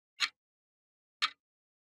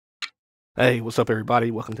Hey, what's up, everybody?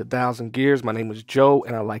 Welcome to Dials and Gears. My name is Joe,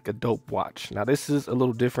 and I like a dope watch. Now, this is a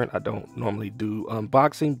little different. I don't normally do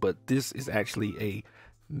unboxing, but this is actually a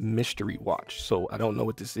mystery watch. So I don't know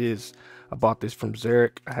what this is. I bought this from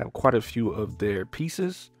Xeric. I have quite a few of their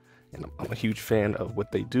pieces, and I'm a huge fan of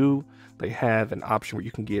what they do. They have an option where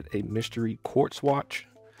you can get a mystery quartz watch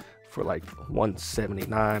for like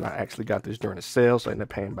 $179. I actually got this during a sale, so I ended up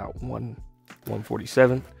paying about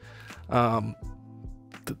 $147.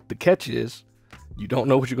 The catch is you don't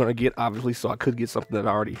know what you're going to get, obviously, so I could get something that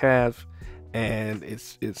I already have, and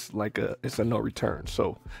it's a no return.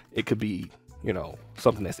 So it could be, you know,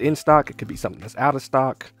 something that's in stock, it could be something that's out of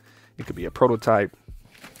stock, it could be a prototype.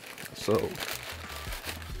 So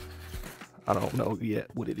I don't know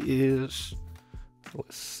yet what it is.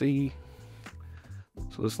 Let's see.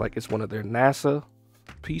 So it's like it's one of their NASA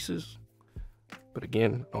pieces, but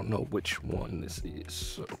again, I don't know which one this is.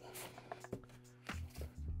 So,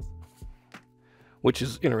 which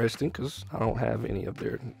is interesting because I don't have any of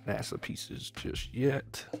their NASA pieces just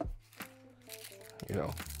yet. You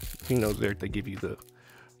know, he knows there they give you the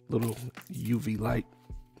little UV light.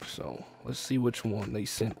 So let's see which one they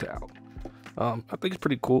sent out. I think it's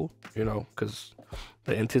pretty cool, you know, because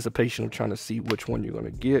the anticipation of trying to see which one you're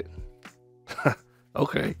gonna get.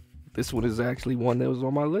 Okay, this one is actually one that was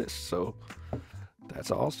on my list, so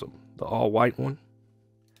that's awesome. The all white one.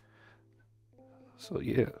 So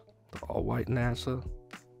yeah. The all-white NASA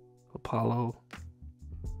Apollo,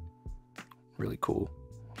 really cool.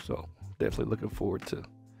 So definitely looking forward to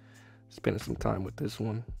spending some time with this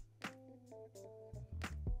one.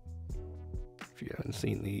 If you haven't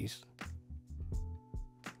seen these,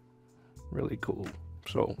 really cool.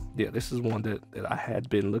 So yeah, this is one that I had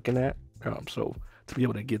been looking at. So to be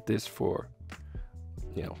able to get this for,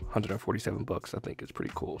 you know, 147 bucks, I think is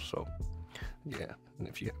pretty cool. So yeah, and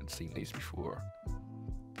if you haven't seen these before,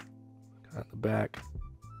 at the back.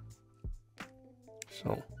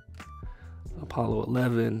 So Apollo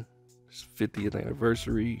 11, 50th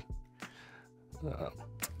anniversary,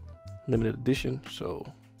 limited edition. So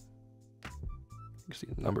you can see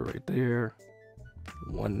the number right there,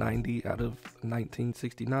 190 out of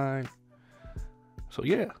 1969. So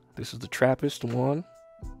yeah, this is the Trappist one,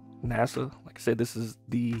 NASA. Like I said, this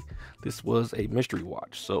was a mystery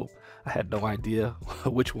watch, so I had no idea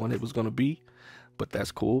which one it was going to be. But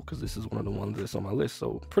that's cool because this is one of the ones that's on my list.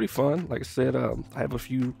 So pretty fun. Like I said, I have a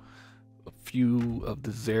few of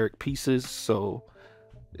the Xeric pieces, so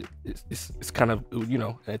it's kind of, you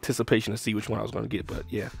know, anticipation to see which one I was going to get. But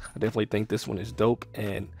yeah, I definitely think this one is dope,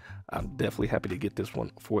 and I'm definitely happy to get this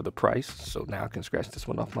one for the price. So now I can scratch this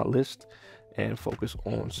one off my list and focus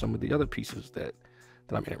on some of the other pieces that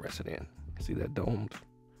I'm interested in. See that domed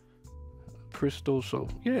crystal? So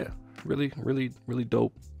yeah, really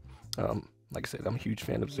dope. Like I said, I'm a huge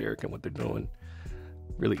fan of Xeric and what they're doing.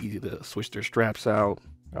 Really easy to switch their straps out.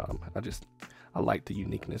 I like the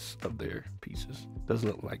uniqueness of their pieces. Doesn't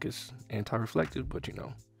look like it's anti-reflective, but you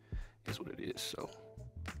know, is what it is. So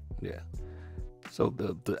yeah. So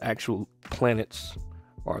the actual planets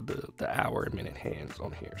are the hour and minute hands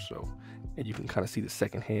on here. So, and you can kind of see the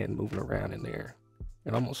second hand moving around in there.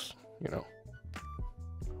 And almost, you know,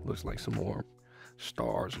 looks like some more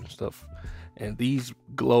stars and stuff. And these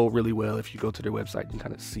glow really well. If you go to their website, you can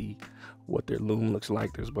kind of see what their loom looks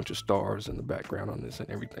like. There's a bunch of stars in the background on this and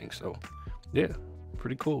everything. So yeah,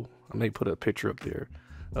 pretty cool. I may put a picture up there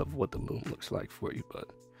of what the loom looks like for you, but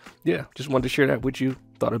yeah, just wanted to share that with you.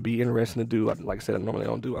 Thought it'd be interesting to do. Like I said, I normally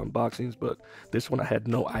don't do unboxings, but this one I had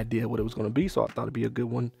no idea what it was going to be, so I thought it'd be a good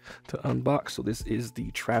one to unbox. So this is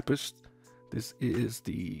the Trappist. This is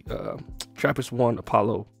the Trappist 1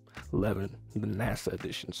 Apollo 11, the NASA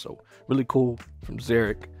edition. So really cool from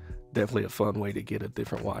Xeric. Definitely a fun way to get a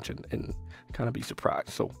different watch and kind of be surprised.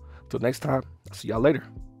 So until next time, I'll see y'all later.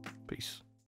 Peace.